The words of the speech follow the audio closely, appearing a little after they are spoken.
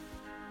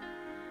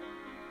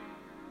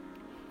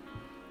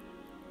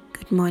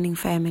Good morning,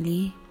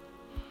 family.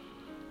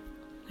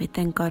 We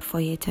thank God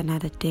for yet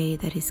another day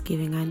that He's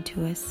giving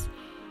unto us.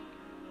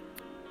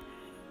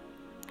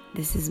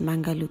 This is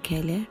Manga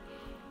Lukele,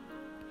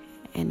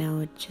 and I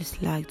would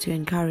just like to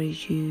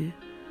encourage you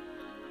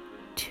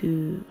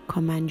to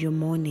command your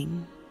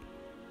morning,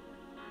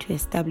 to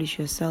establish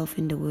yourself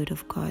in the Word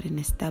of God and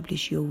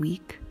establish your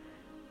week.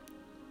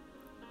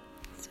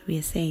 So we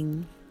are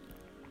saying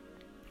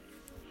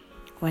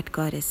what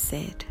God has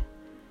said.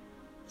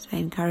 So I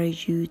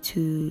encourage you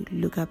to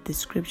look up the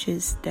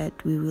scriptures that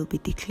we will be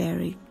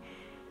declaring.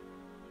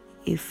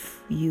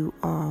 If you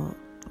are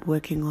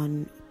working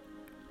on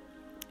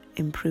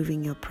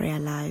improving your prayer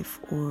life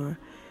or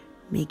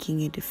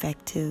making it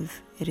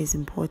effective, it is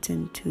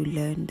important to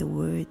learn the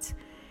words,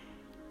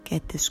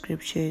 get the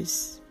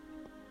scriptures,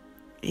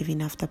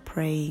 even after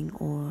praying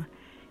or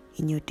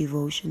in your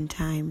devotion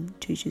time,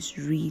 to just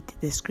read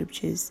the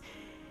scriptures,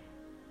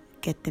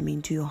 get them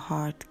into your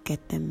heart,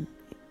 get them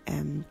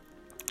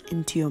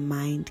into your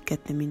mind,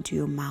 get them into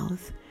your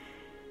mouth,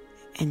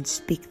 and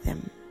speak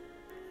them.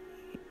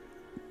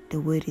 The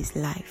word is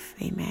life.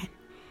 Amen.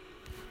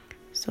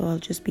 So I'll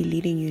just be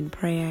leading you in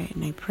prayer,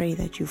 and I pray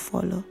that you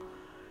follow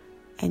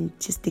and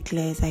just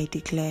declare as I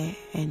declare,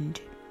 and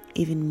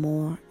even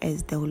more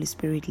as the Holy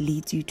Spirit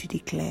leads you to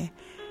declare.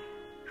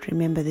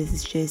 Remember, this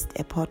is just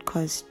a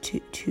podcast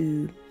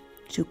to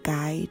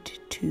guide,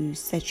 to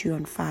set you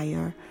on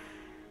fire,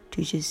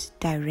 to just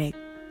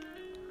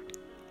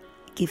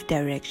give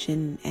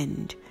direction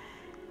and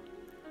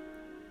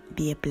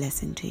be a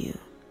blessing to you.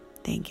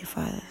 Thank you,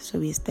 Father. So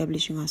we're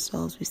establishing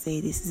ourselves. We say,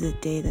 this is a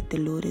day that the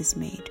Lord has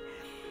made.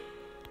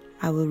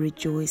 I will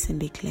rejoice and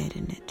be glad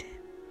in it.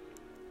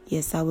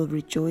 Yes, I will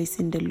rejoice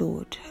in the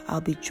Lord. I'll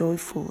be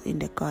joyful in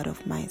the God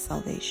of my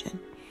salvation.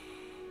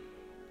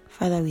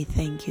 Father, we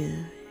thank you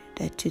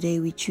that today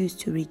we choose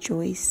to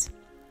rejoice.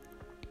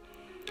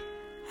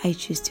 I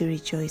choose to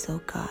rejoice,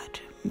 oh God.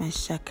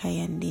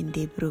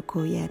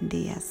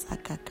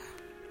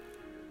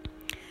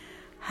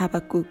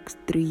 Habakkuk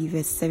 3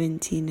 verse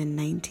 17 and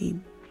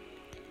 19.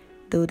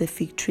 Though the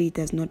fig tree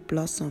does not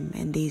blossom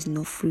and there is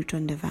no fruit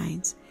on the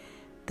vines,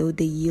 though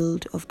the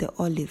yield of the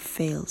olive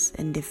fails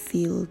and the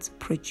fields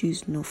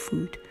produce no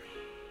food,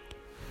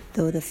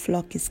 though the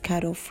flock is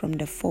cut off from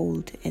the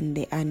fold and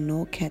there are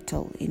no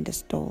cattle in the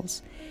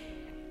stalls,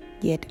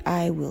 yet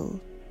I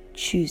will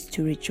choose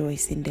to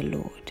rejoice in the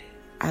Lord.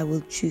 I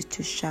will choose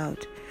to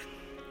shout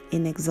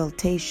in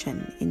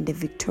exaltation in the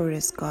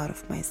victorious God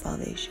of my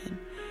salvation.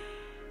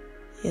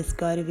 Yes,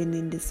 God, even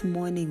in this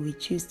morning, we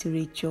choose to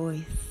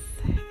rejoice.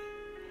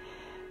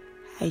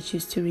 I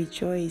choose to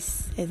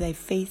rejoice as I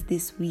face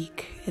this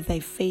week, as I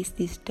face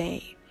this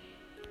day.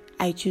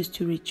 I choose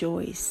to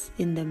rejoice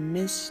in the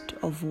midst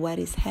of what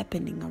is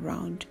happening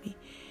around me,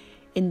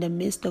 in the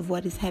midst of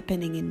what is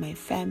happening in my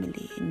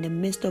family, in the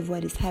midst of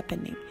what is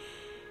happening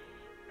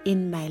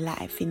in my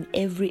life, in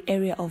every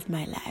area of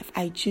my life.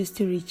 I choose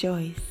to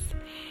rejoice.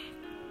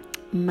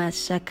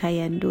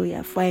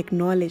 Mashakayandoya, for I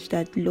acknowledge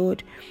that,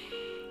 Lord,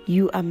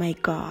 you are my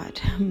God.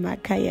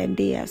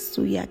 Makayandeya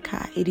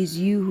Suyaka. It is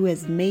you who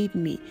has made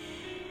me,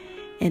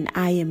 and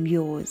I am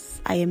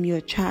yours. I am your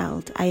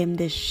child. I am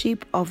the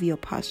sheep of your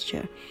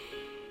pasture.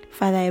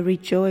 Father, I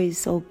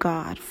rejoice, O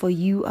God, for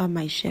you are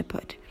my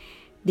shepherd.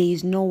 There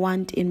is no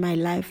want in my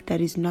life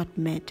that is not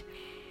met.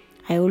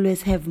 I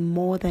always have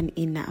more than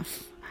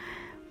enough.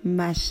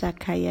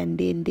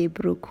 Mashakayandende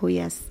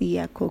brokoya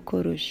siya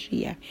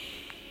kokoroshia.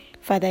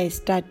 Father, I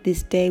start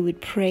this day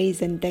with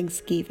praise and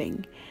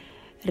thanksgiving.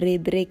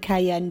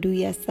 Rebrekaya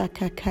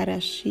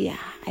sakakarashia.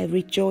 I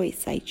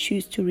rejoice. I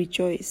choose to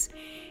rejoice.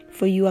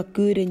 For you are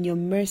good and your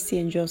mercy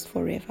endures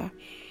forever.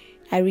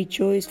 I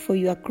rejoice, for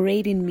you are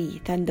great in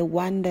me than the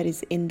one that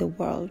is in the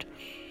world.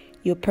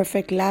 Your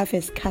perfect love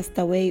has cast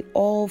away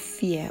all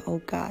fear, O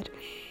God.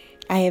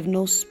 I have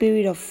no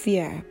spirit of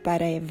fear,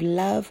 but I have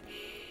love,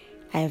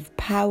 I have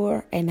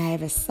power, and I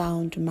have a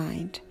sound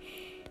mind.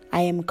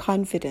 I am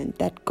confident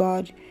that,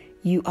 God,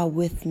 you are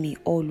with me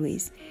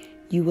always.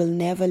 You will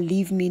never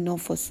leave me nor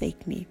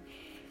forsake me.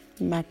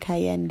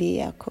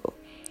 Makayandeako.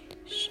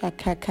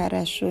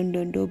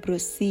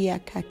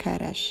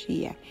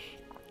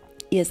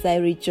 Yes, I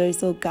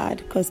rejoice, oh God,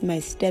 because my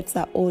steps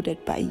are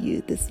ordered by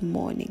you this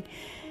morning.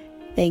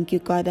 Thank you,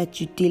 God, that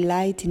you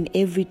delight in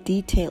every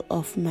detail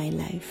of my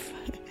life.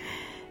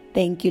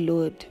 Thank you,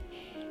 Lord,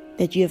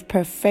 that you have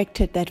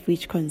perfected that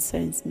which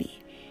concerns me.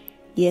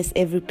 Yes,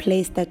 every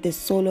place that the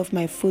sole of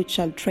my foot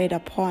shall tread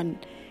upon,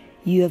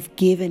 you have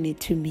given it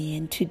to me.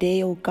 And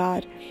today, oh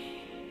God,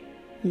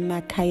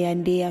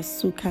 Makayandea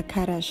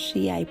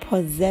Sukakarashi, I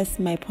possess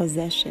my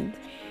possessions.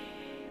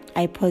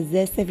 I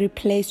possess every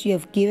place you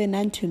have given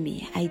unto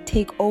me. I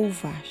take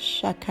over.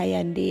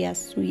 Shakayandea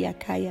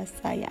Suyakaya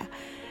Saya.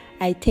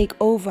 I take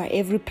over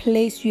every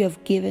place you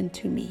have given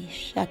to me.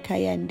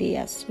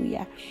 Shakayandea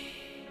Suya.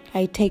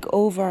 I take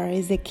over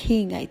as a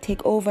king. I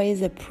take over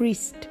as a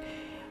priest.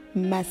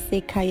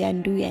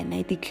 Masekayanduya. And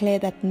I declare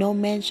that no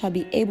man shall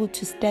be able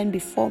to stand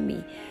before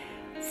me.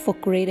 For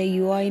greater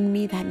you are in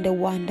me than the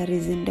one that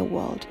is in the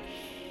world.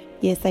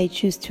 Yes, I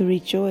choose to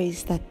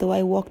rejoice that though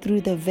I walk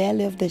through the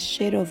valley of the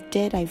shadow of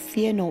death, I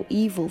fear no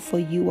evil, for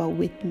you are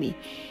with me.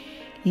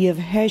 You have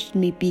hushed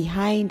me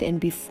behind and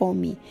before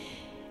me,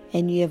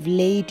 and you have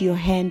laid your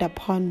hand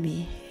upon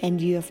me, and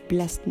you have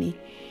blessed me.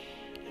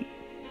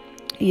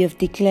 You have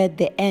declared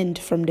the end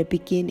from the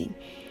beginning.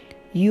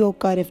 You, O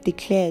God, have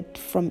declared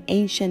from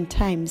ancient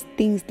times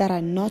things that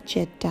are not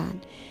yet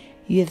done.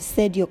 You have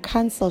said your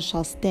counsel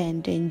shall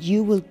stand, and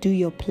you will do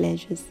your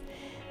pleasures.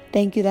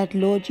 Thank you that,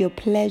 Lord, your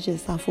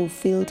pleasures are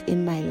fulfilled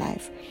in my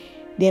life.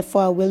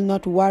 Therefore, I will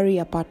not worry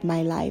about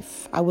my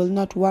life. I will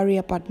not worry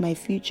about my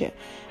future.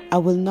 I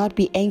will not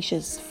be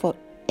anxious for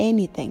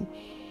anything.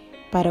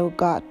 But, oh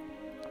God,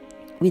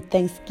 with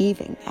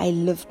thanksgiving, I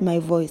lift my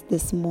voice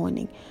this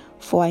morning,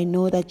 for I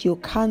know that your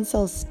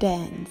counsel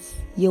stands,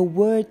 your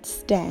word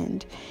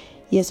stands.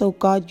 Yes, oh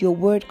God, your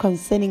word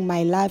concerning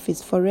my life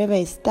is forever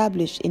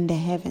established in the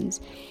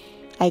heavens.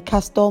 I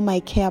cast all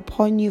my care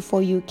upon you,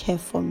 for you care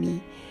for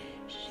me.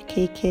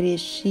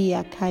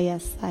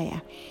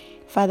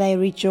 Father, I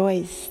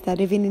rejoice that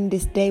even in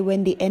this day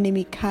when the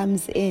enemy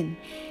comes in,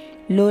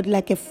 Lord,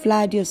 like a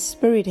flood, your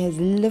spirit has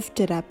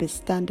lifted up a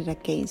standard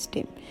against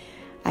him.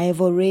 I have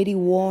already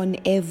won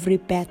every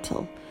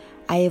battle.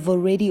 I have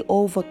already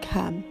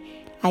overcome.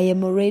 I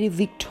am already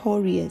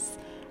victorious.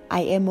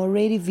 I am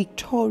already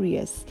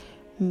victorious.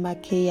 I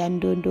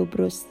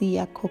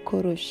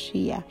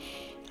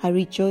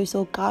rejoice,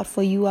 O God,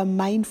 for you are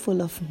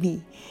mindful of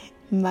me.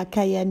 And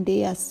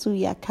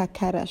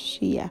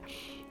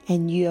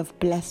you have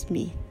blessed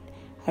me.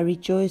 I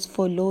rejoice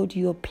for, Lord,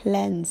 your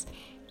plans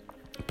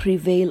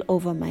prevail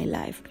over my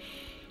life.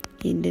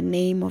 In the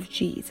name of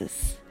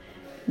Jesus.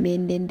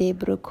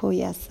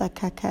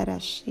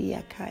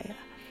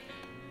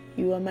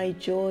 You are my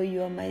joy,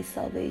 you are my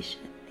salvation.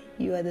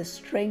 You are the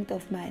strength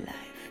of my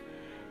life.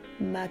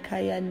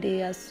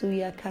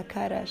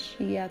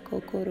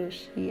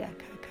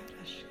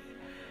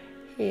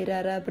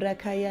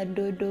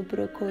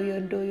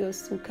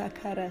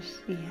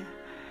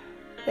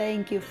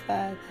 Thank you,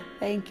 Father.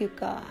 Thank you,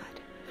 God.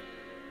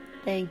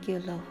 Thank you,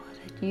 Lord.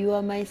 You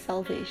are my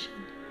salvation.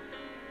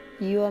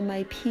 You are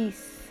my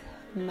peace.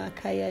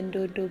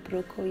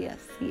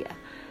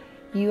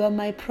 You are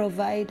my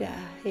provider.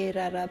 You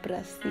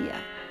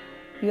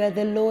are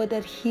the Lord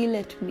that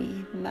healeth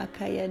me.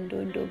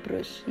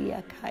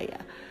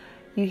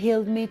 You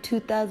healed me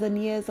 2,000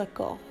 years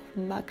ago.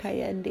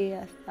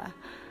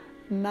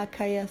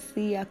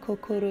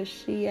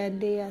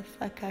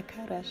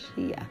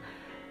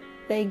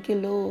 Thank you,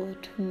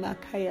 Lord.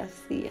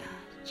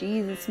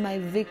 Jesus, my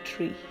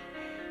victory.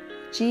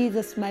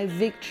 Jesus, my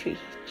victory.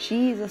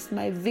 Jesus,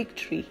 my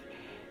victory.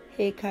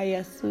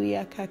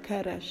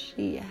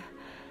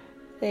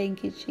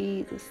 Thank you,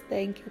 Jesus.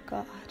 Thank you,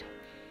 God.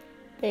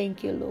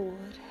 Thank you,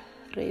 Lord.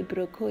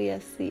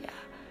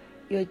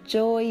 Your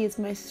joy is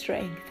my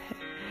strength.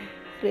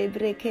 I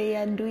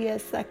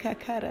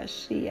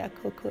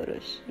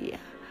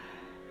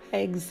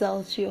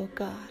exalt you, O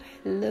God.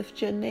 I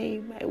lift your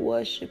name. I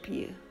worship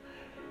you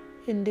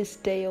in this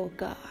day, O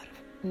God.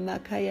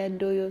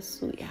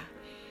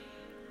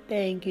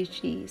 Thank you,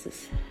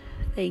 Jesus.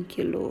 Thank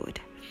you, Lord.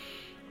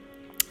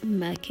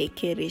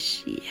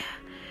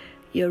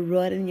 Your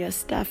rod and your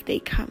staff, they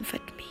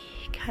comfort me.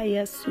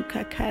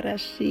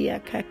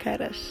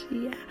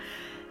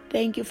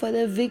 Thank you for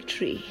the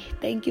victory.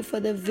 Thank you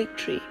for the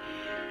victory.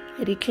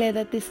 I declare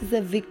that this is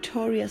a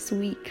victorious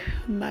week.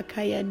 No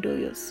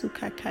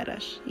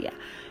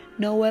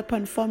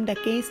weapon formed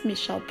against me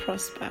shall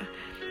prosper.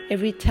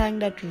 Every tongue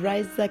that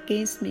rises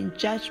against me in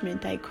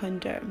judgment I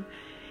condemn.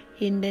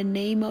 In the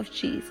name of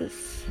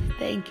Jesus.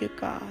 Thank you,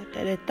 God,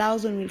 that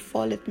 1,000 will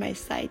fall at my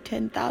side,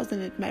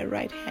 10,000 at my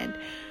right hand,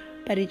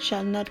 but it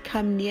shall not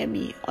come near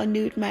me.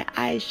 Only with my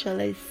eyes shall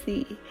I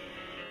see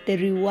the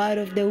reward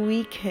of the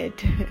wicked.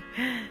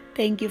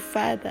 Thank you,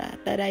 Father,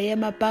 that I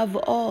am above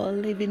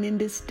all, even in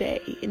this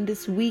day, in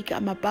this week,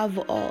 I'm above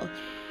all.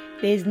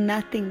 There is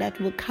nothing that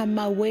will come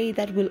my way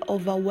that will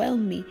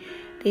overwhelm me.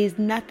 There is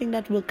nothing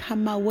that will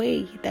come my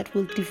way that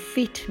will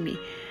defeat me.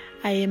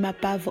 I am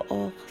above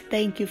all.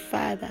 Thank you,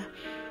 Father,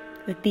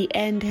 that the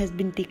end has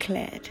been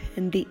declared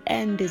and the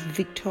end is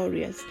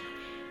victorious.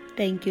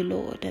 Thank you,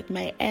 Lord, that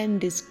my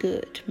end is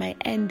good. My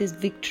end is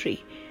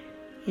victory.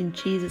 In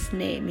Jesus'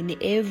 name, in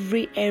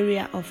every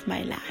area of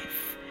my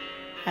life,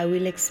 I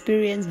will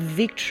experience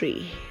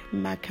victory.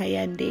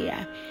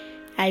 Makayandea.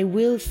 I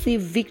will see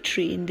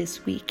victory in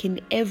this week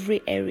in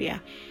every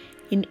area.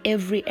 In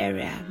every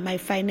area. My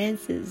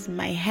finances,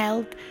 my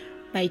health,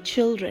 my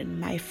children,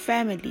 my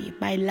family,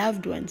 my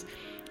loved ones.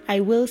 I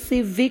will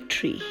see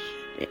victory.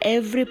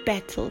 Every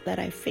battle that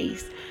I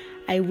face,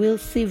 I will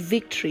see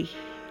victory.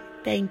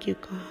 Thank you,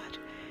 God.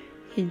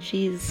 In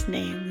Jesus'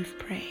 name we've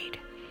prayed.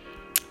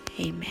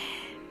 Amen.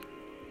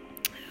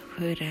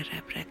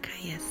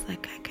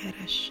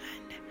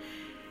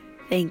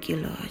 Thank you,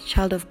 Lord.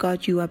 Child of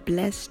God, you are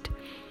blessed.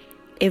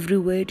 Every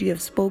word you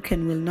have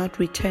spoken will not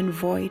return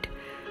void,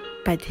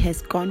 but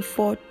has gone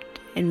forth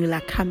and will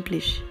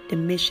accomplish the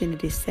mission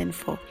it is sent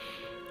for.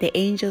 The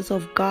angels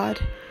of God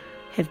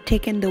have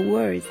taken the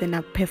words and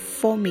are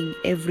performing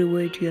every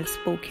word you have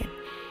spoken.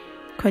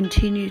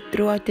 Continue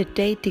throughout the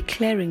day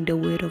declaring the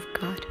word of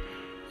God.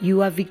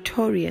 You are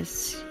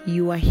victorious.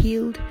 You are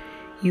healed.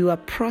 You are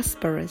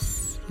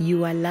prosperous.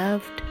 You are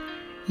loved.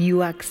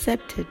 You are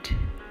accepted.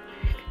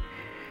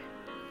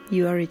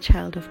 You are a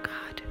child of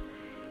God.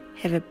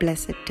 Have a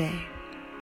blessed day.